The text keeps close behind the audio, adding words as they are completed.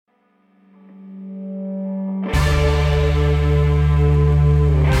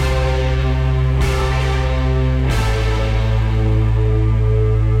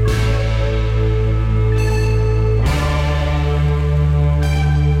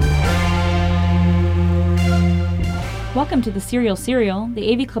Welcome to the Serial,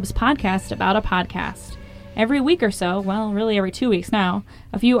 the AV Club's podcast about a podcast. Every week or so, well, really every 2 weeks now,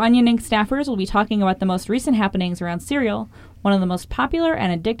 a few Onion Ink staffers will be talking about the most recent happenings around Serial, one of the most popular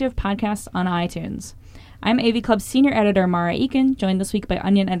and addictive podcasts on iTunes. I'm AV Club's senior editor, Marah, joined this week by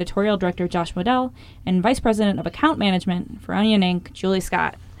Onion editorial director Josh Modell and vice president of account management for Onion Ink, Julie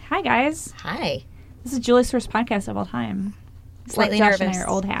Scott. Hi, guys. Hi. This is Julie's first podcast of all time. Slightly Josh nervous. and I are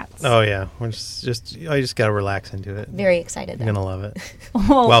old hats. Oh yeah, I just got to relax into it. Very excited. You're gonna love it.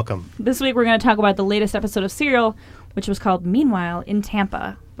 Well, Welcome. This week we're going to talk about the latest episode of Serial, which was called Meanwhile in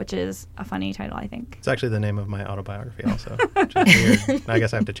Tampa, which is a funny title, I think. It's actually the name of my autobiography also, which is weird. I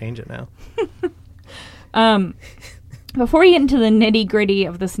guess I have to change it now. Before we get into the nitty-gritty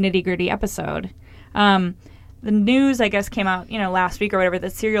of this nitty-gritty episode, the news, I guess, came out, last week or whatever,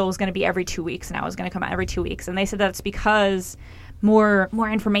 that Serial was going to be every 2 weeks now. It was going to come out every 2 weeks. And they said that's because more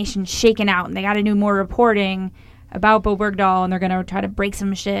information shaken out, and they got to do more reporting about Bo Bergdahl, and they're going to try to break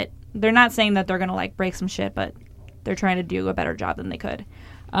some shit. They're not saying that they're going to, break some shit, but they're trying to do a better job than they could.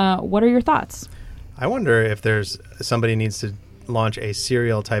 What are your thoughts? I wonder if somebody needs to launch a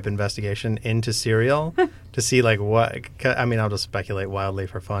Serial-type investigation into Serial to see, what... I mean, I'll just speculate wildly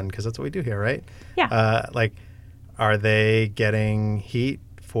for fun, because that's what we do here, right? Yeah. Are they getting heat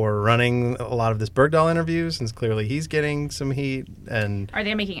for running a lot of this Bergdahl interview, since clearly he's getting some heat? And are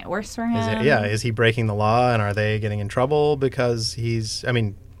they making it worse for him? Is he breaking the law, and are they getting in trouble because he's... I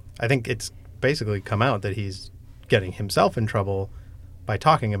mean, I think it's basically come out that he's getting himself in trouble by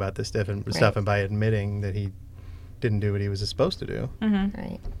talking about this stuff and by admitting that he didn't do what he was supposed to do. Mm-hmm.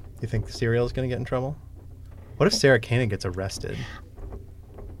 Right. You think Serial is going to get in trouble? What if Sarah Koenig gets arrested?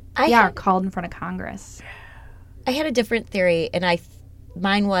 Called in front of Congress. I had a different theory, and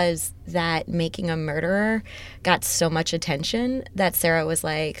mine was that Making a Murderer got so much attention that Sarah was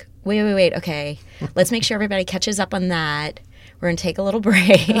like, wait, okay, let's make sure everybody catches up on that. We're going to take a little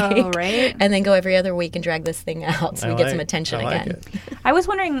break. Oh, right. And then go every other week and drag this thing out so we get some attention again. I was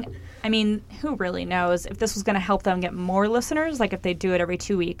wondering, who really knows if this was going to help them get more listeners, if they do it every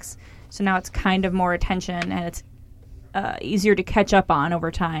 2 weeks. So now it's kind of more attention, and it's easier to catch up on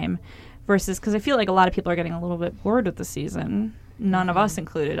over time versus, because I feel like a lot of people are getting a little bit bored with the season. None of us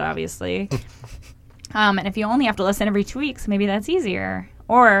included, obviously. And if you only have to listen every 2 weeks, maybe that's easier.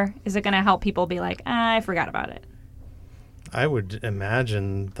 Or is it going to help people be like, I forgot about it? I would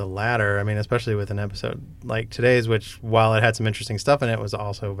imagine the latter. I mean, especially with an episode like today's, which, while it had some interesting stuff in it, was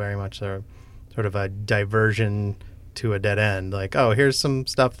also very much a sort of a diversion to a dead end. Here's some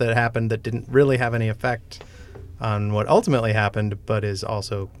stuff that happened that didn't really have any effect on what ultimately happened, but is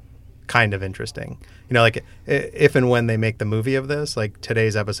also kind of interesting. If and when they make the movie of this,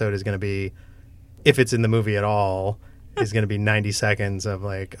 today's episode is going to be, if it's in the movie at all, is going to be 90 seconds of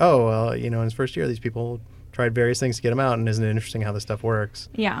in his first year, these people tried various things to get him out, and isn't it interesting how this stuff works?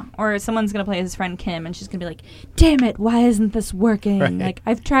 Yeah, or someone's going to play his friend Kim, and she's going to be like, damn it, why isn't this working? Right.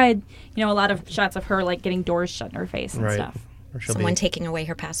 I've tried, a lot of shots of her, getting doors shut in her face and stuff. Or someone taking away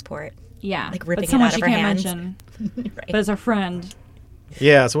her passport. Yeah. Ripping it out of her hands. Mention, right. But as a friend.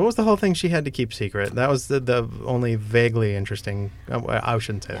 Yeah, so what was the whole thing she had to keep secret? That was the only vaguely interesting... I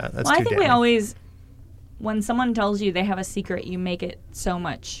shouldn't say that. That's too I think damning. we always... When someone tells you they have a secret, you make it so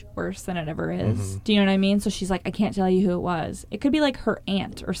much worse than it ever is. Mm-hmm. Do you know what I mean? So she's like, I can't tell you who it was. It could be her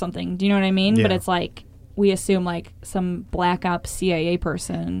aunt or something. Do you know what I mean? Yeah. But it's we assume some black ops CIA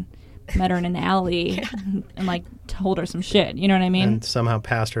person met her in an alley and told her some shit. You know what I mean? And somehow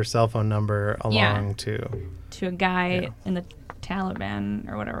passed her cell phone number along to a guy in the Taliban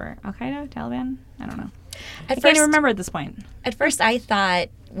or whatever. Al-Qaeda? Taliban? I don't know. I can't even remember at this point. At first, I thought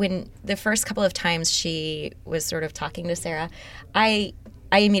when the first couple of times she was sort of talking to Sarah, I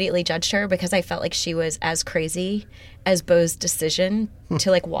immediately judged her because I felt like she was as crazy as Bo's decision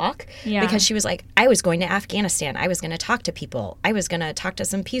to walk. Yeah. Because she was like, I was going to Afghanistan. I was going to talk to people. I was going to talk to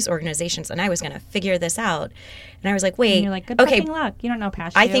some peace organizations, and I was going to figure this out. And I was like, wait. And you're like, good fucking luck. You don't know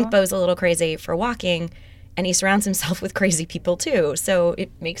past you. I think Bo's a little crazy for walking, and he surrounds himself with crazy people too. So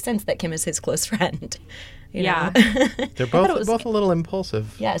it makes sense that Kim is his close friend. You know? They're both a little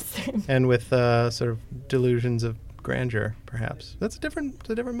impulsive. Yes. And with sort of delusions of grandeur, perhaps. It's a different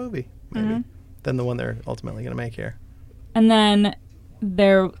movie, maybe, than the one they're ultimately going to make here. And then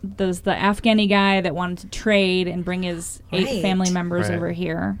there's the Afghani guy that wanted to trade and bring his 8 family members over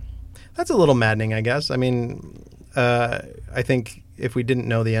here. That's a little maddening, I guess. I mean, I think if we didn't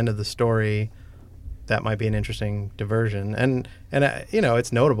know the end of the story, that might be an interesting diversion. And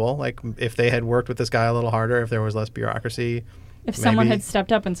it's notable. If they had worked with this guy a little harder, if there was less bureaucracy. If someone had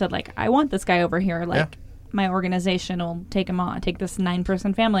stepped up and said, I want this guy over here, my organization will take him on, take this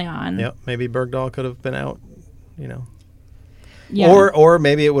 9-person family on. Yeah, maybe Bergdahl could have been out, Yeah. Or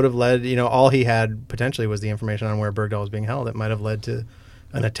maybe it would have led, all he had potentially was the information on where Bergdahl was being held. It might have led to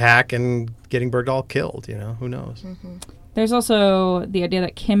an attack and getting Bergdahl killed, who knows. Mm-hmm. There's also the idea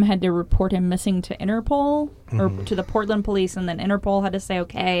that Kim had to report him missing to Interpol or to the Portland police, and then Interpol had to say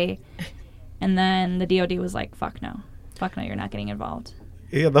okay. And then the DOD was like, fuck no, you're not getting involved.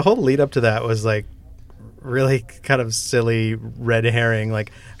 Yeah, the whole lead up to that was like really kind of silly red herring.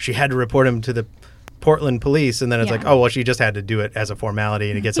 Like she had to report him to the Portland police, and then it's like, oh, well, she just had to do it as a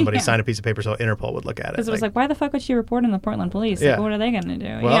formality and to get somebody to sign a piece of paper so Interpol would look at it. Because it was like, why the fuck would she report in the Portland police? Like, what are they going to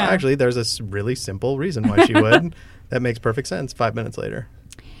do? Well, actually, there's a really simple reason why she would. That makes perfect sense 5 minutes later.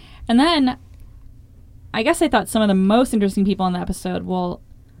 And then I guess I thought some of the most interesting people in the episode,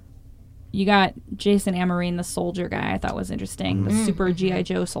 you got Jason Amarine, the soldier guy, I thought was interesting. The super G.I.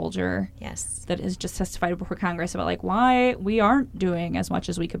 Joe soldier. Yes. That has just testified before Congress about, like, why we aren't doing as much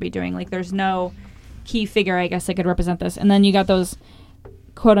as we could be doing. Like, there's no key figure, I guess, that could represent this. And then you got those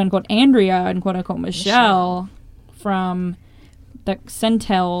quote-unquote Andrea and quote-unquote Michelle from the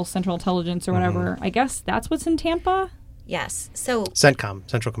Central Intelligence or whatever. I guess that's what's in Tampa? Yes. So CENTCOM,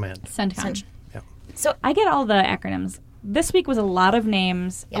 Central Command. CENTCOM. Yeah. So I get all the acronyms. This week was a lot of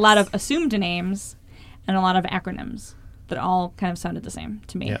names, a lot of assumed names, and a lot of acronyms that all kind of sounded the same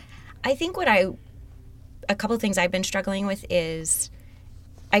to me. Yeah. I think a couple of things I've been struggling with is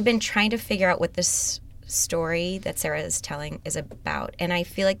I've been trying to figure out what this story that Sarah is telling is about. And I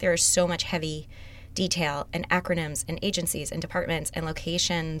feel like there is so much heavy detail and acronyms and agencies and departments and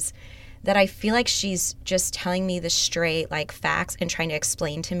locations that I feel like she's just telling me the straight like facts and trying to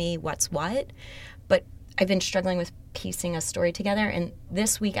explain to me what's what. But I've been struggling with piecing a story together. And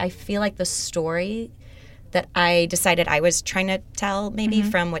this week I feel like the story that I decided I was trying to tell maybe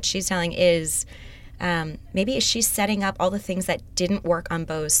from what she's telling is maybe she's setting up all the things that didn't work on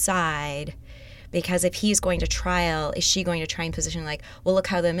Beau's side, because if he's going to trial, is she going to try and position like, well, look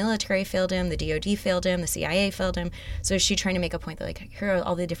how the military failed him, the DOD failed him, the CIA failed him. So is she trying to make a point that like, here are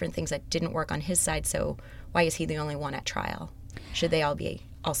all the different things that didn't work on his side, so why is he the only one at trial? Should they all be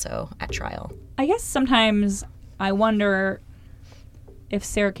also at trial? I guess sometimes I wonder if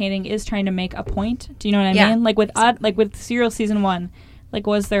Sarah Koenig is trying to make a point. Do you know what I mean? Like with Serial Season 1, like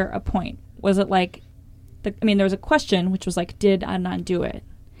was there a point? Was it like, there was a question which was like, did Adnan do it?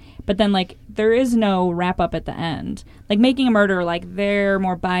 But then like there is no wrap up at the end. Like Making a Murderer, like they're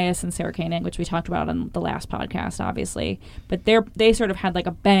more biased than Sarah Koenig, which we talked about on the last podcast, obviously. But they sort of had like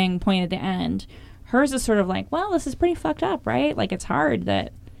a bang point at the end. Hers is sort of like, well, this is pretty fucked up, right? Like it's hard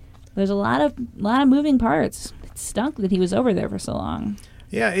that there's a lot of moving parts. It stunk that he was over there for so long.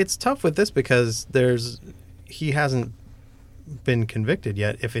 Yeah, it's tough with this because he hasn't been convicted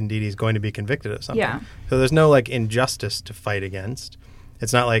yet, if indeed he's going to be convicted of something. Yeah. So there's no like injustice to fight against.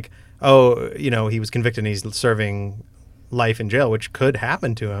 It's not like, he was convicted and he's serving life in jail, which could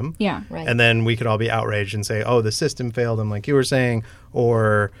happen to him. Yeah. Right. And then we could all be outraged and say, oh, the system failed him, like you were saying,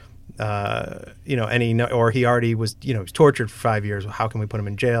 or or he already was, was tortured for 5 years. How can we put him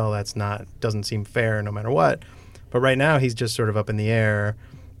in jail? Doesn't seem fair no matter what. But right now he's just sort of up in the air,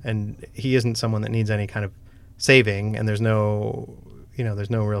 and he isn't someone that needs any kind of saving, and there's no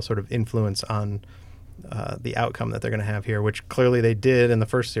real sort of influence on the outcome that they're going to have here, which clearly they did in the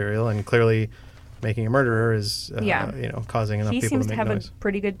first serial, and clearly Making a Murderer is causing enough he people to make noise. He seems to have a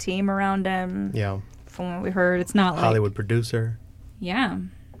pretty good team around him. Yeah. From what we heard, it's not like Hollywood producer. Yeah.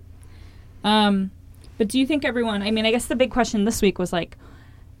 But do you think everyone, I guess the big question this week was like,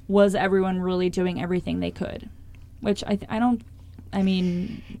 was everyone really doing everything they could? Which it's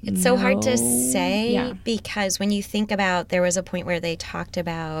so hard to say because when you think about, there was a point where they talked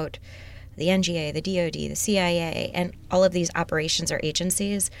about the NGA, the DOD, the CIA, and all of these operations or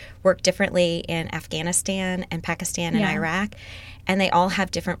agencies work differently in Afghanistan and Pakistan and Iraq, and they all have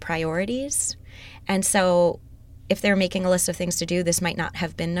different priorities. And so if they're making a list of things to do, this might not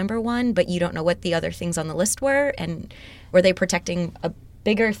have been number one, but you don't know what the other things on the list were, and were they protecting a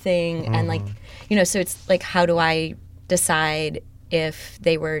bigger thing? And so it's like, how do I decide if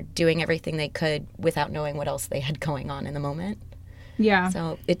they were doing everything they could without knowing what else they had going on in the moment? Yeah.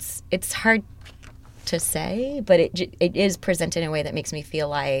 So it's hard to say, but it is presented in a way that makes me feel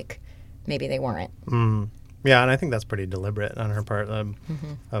like maybe they weren't. Yeah, and I think that's pretty deliberate on her part of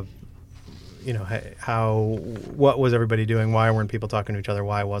what was everybody doing? Why weren't people talking to each other?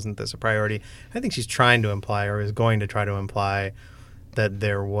 Why wasn't this a priority? I think she's trying to imply, or is going to try to imply, that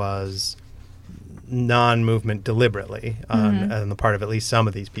there was non-movement deliberately on the part of at least some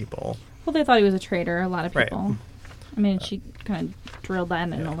of these people. Well, they thought he was a traitor, a lot of people. Right. She kind of drilled that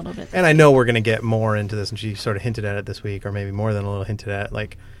in a little bit. And I know we're going to get more into this, and she sort of hinted at it this week, or maybe more than a little hinted at.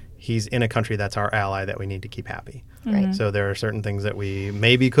 Like, he's in a country that's our ally that we need to keep happy. Right. So there are certain things that we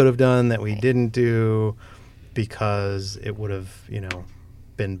maybe could have done that we didn't do because it would have,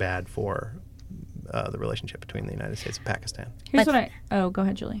 been bad for the relationship between the United States and Pakistan. Here's go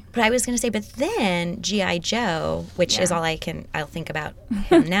ahead, Julie. But I was going to say, but then G.I. Joe, which is all I'll think about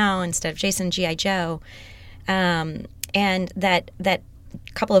him now instead of Jason, G.I. Joe, and that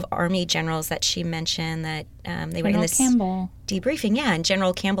couple of Army generals that she mentioned that they were in this debriefing. Yeah, and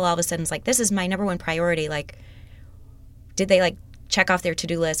General Campbell all of a sudden is like, this is my number one priority. Like, did they like check off their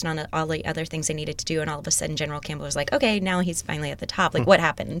to-do list and on all the other things they needed to do? And all of a sudden General Campbell was like, okay, now he's finally at the top. Like, what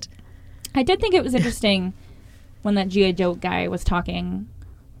happened? I did think it was interesting when that G.I. Joe guy was talking,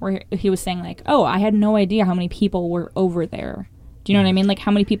 where he was saying, like, oh, I had no idea how many people were over there. Do you know what I mean? Like,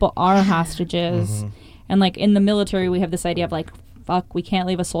 how many people are hostages? And, like, in the military, we have this idea of, like, fuck, we can't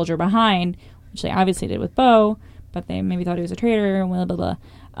leave a soldier behind, which they obviously did with Bo, but they maybe thought he was a traitor, blah, blah,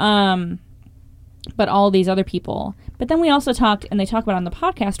 blah. But all these other people. But then we also talked, and they talk about it on the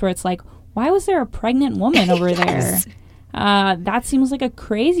podcast, where it's like, why was there a pregnant woman over there? That seems like a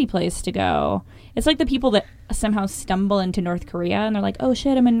crazy place to go. It's like the people that somehow stumble into North Korea and they're like, oh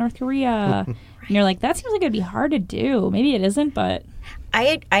shit, I'm in North Korea. And you're like, that seems like it'd be hard to do. Maybe it isn't, but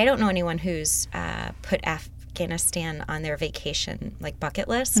I don't know anyone who's put Afghanistan on their vacation like bucket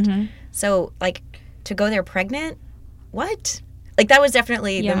list. So like to go there pregnant, what? Like that was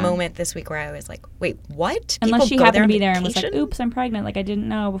definitely the moment this week where I was like, wait, what? Unless she happened to be there and was like, oops, I'm pregnant. Like I didn't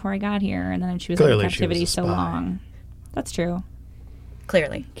know before I got here, and then she was in captivity so long. That's true.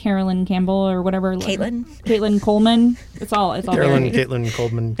 Clearly. Carolyn Campbell or whatever. Caitlin Coleman. It's all Caitlin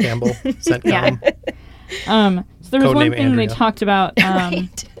Coleman Campbell. CENTCOM. So there was one thing they talked about,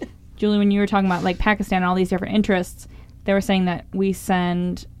 Julie, when you were talking about like Pakistan and all these different interests, they were saying that we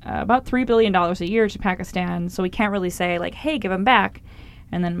send about $3 billion a year to Pakistan, so we can't really say like, hey, give them back.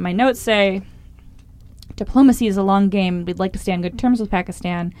 And then my notes say, diplomacy is a long game. We'd like to stay on good terms with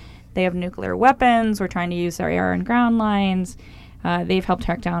Pakistan. They have nuclear weapons. We're trying to use our air and ground lines. They've helped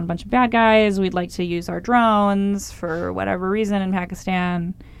track down a bunch of bad guys. We'd like to use our drones for whatever reason in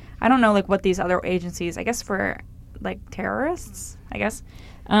Pakistan. I don't know, like, what these other agencies, I guess for, like, terrorists, I guess,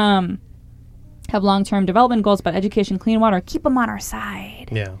 have long-term development goals about education, clean water. Keep them on our side.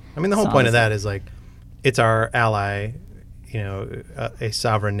 Yeah. I mean, the whole point of that is, like, it's our ally, a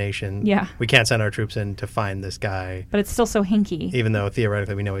sovereign nation. Yeah. We can't send our troops in to find this guy. But it's still so hinky. Even though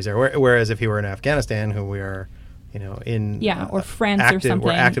theoretically we know he's there. Whereas if he were in Afghanistan, who we are, in... Yeah, or France or something.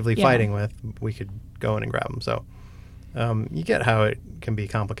 We're actively fighting with, we could go in and grab him. So you get how it can be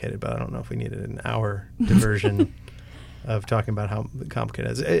complicated, but I don't know if we needed an hour diversion of talking about how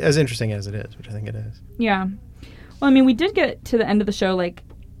complicated it is. As interesting as it is, which I think it is. Yeah. Well, I mean, we did get to the end of the show, like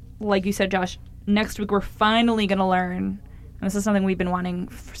you said, Josh, next week we're finally going to learn... And this is something we've been wanting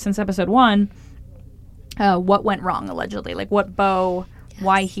since episode 1. What went wrong, allegedly. Like, what Bo,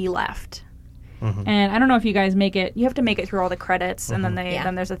 why he left. And I don't know if you guys make it. You have to make it through all the credits. And then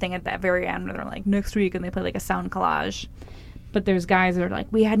then there's a thing at that very end where they're like, next week. And they play, like, a sound collage. But there's guys that are like,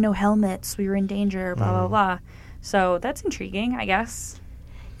 we had no helmets. We were in danger, blah, blah, blah. So that's intriguing, I guess.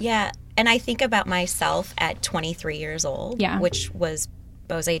 Yeah. And I think about myself at 23 years old. Yeah. Which was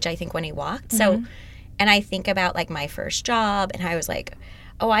Bo's age, I think, when he walked. So... And I think about, like, my first job, and I was like,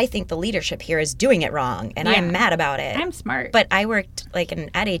 oh, I think the leadership here is doing it wrong, and I'm mad about it. I'm smart. But I worked, like, in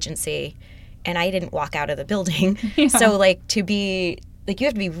an ad agency, and I didn't walk out of the building. So, like, to be, like, you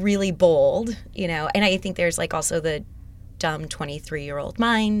have to be really bold, And I think there's, like, also the dumb 23-year-old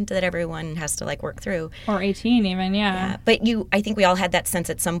mind that everyone has to, like, work through. Or 18 even, yeah. But I think we all had that sense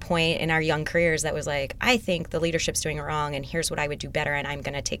at some point in our young careers that was like, I think the leadership's doing it wrong, and here's what I would do better, and I'm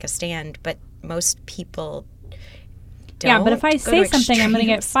going to take a stand. But most people don't. Yeah, but if I say something, I'm going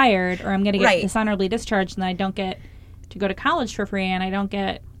to get fired, or I'm going to get dishonorably discharged, and I don't get to go to college for free, and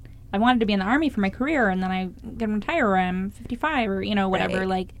I wanted to be in the Army for my career, and then I can retire or I'm 55 or, whatever. Right.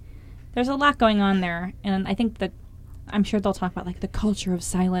 Like, there's a lot going on there. And I think I'm sure they'll talk about, like, the culture of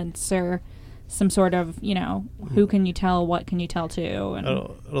silence or some sort of, who can you tell, what can you tell to. And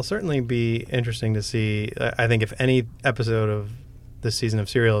it'll certainly be interesting to see. I think if any episode of this season of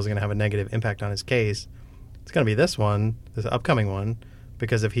Serial is going to have a negative impact on his case, it's going to be this upcoming one,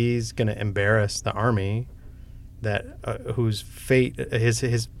 because if he's going to embarrass the Army, that whose fate,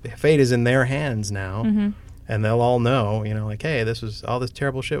 his fate is in their hands now, and they'll all know, like, hey, all this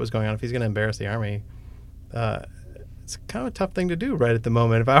terrible shit was going on. If he's going to embarrass the Army, it's kind of a tough thing to do right at the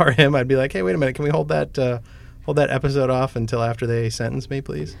moment. If I were him, I'd be like, hey, wait a minute, can we hold that episode off until after they sentence me,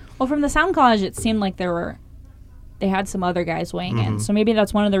 please? Well, from the sound collage, it seemed like they had some other guys weighing in, so maybe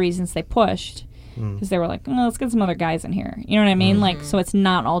that's one of the reasons they pushed. because they were like, oh, let's get some other guys in here. You know what I mean? Like, so it's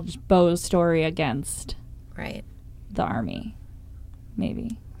not all just Bo's story against the army.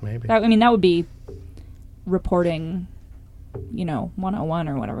 Maybe. That would be reporting, 101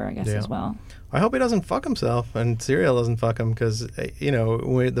 or whatever, I guess, as well. I hope he doesn't fuck himself and Serial doesn't fuck him because,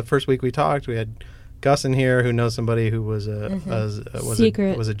 the first week we talked, we had Gus in here who knows somebody who was a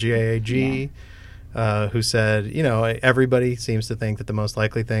GAG, who said, everybody seems to think that the most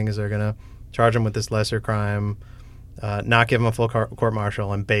likely thing is they're going to charge him with this lesser crime, not give him a full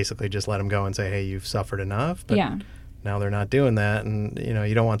court-martial, and basically just let him go and say, hey, you've suffered enough. But now they're not doing that, and,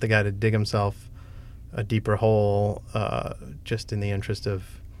 you don't want the guy to dig himself a deeper hole just in the interest of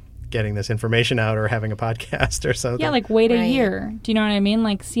getting this information out or having a podcast or something. Yeah, like wait a year. Do you know what I mean?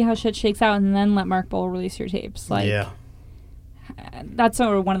 Like see how shit shakes out and then let Mark Bowl release your tapes. Like, that's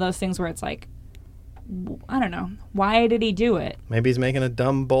sort of one of those things where it's like, I don't know. Why did he do it? Maybe he's making a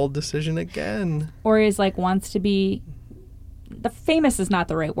dumb, bold decision again. Or he's like wants to be, the famous is not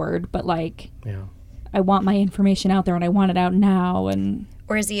the right word, but like, I want my information out there and I want it out now.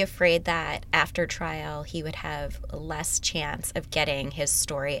 Or is he afraid that after trial he would have less chance of getting his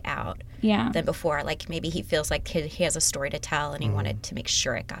story out than before? Like maybe he feels like he has a story to tell and he wanted to make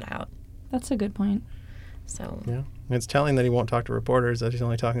sure it got out. That's a good point. So it's telling that he won't talk to reporters, that he's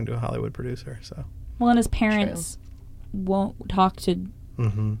only talking to a Hollywood producer. So and his parents won't talk to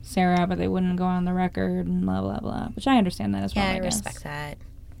Sarah, but they wouldn't go on the record and blah blah blah. Which I understand that as well. Yeah, I respect that.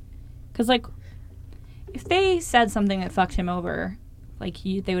 Because like, if they said something that fucked him over, like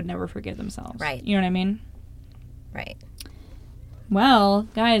they would never forgive themselves. Right. You know what I mean? Right. Well,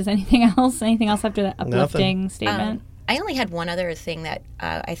 guys, anything else? Anything else after that uplifting statement? I only had one other thing that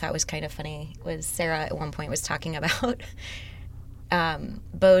I thought was kind of funny. Was Sarah at one point was talking about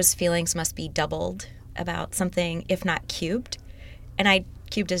Bo's feelings must be doubled about something, if not cubed. And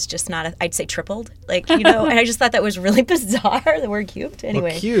cubed is just not, I'd say tripled. Like, and I just thought that was really bizarre, the word cubed.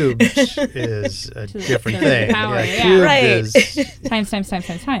 Anyway. Well, cubed is a different thing. Power, cubed right. is... times.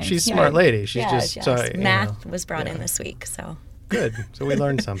 She's a smart lady. She's just... math was brought in this week, so... Good. So we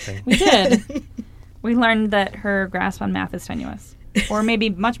learned something. We did. We learned that her grasp on math is tenuous. Or maybe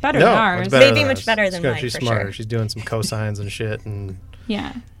much better than ours. Maybe much better than mine, she's for smarter. sure. She's doing some cosines and shit and...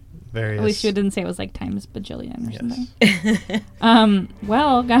 Yeah. Various... At least you didn't say it was like times bajillion or something.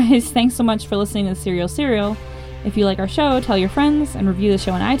 Well, guys, thanks so much for listening to Serial. If you like our show, tell your friends and review the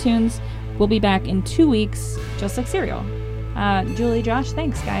show on iTunes. We'll be back in 2 weeks, just like Serial. Julie, Josh,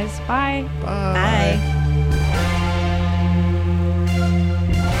 thanks, guys. Bye. Bye.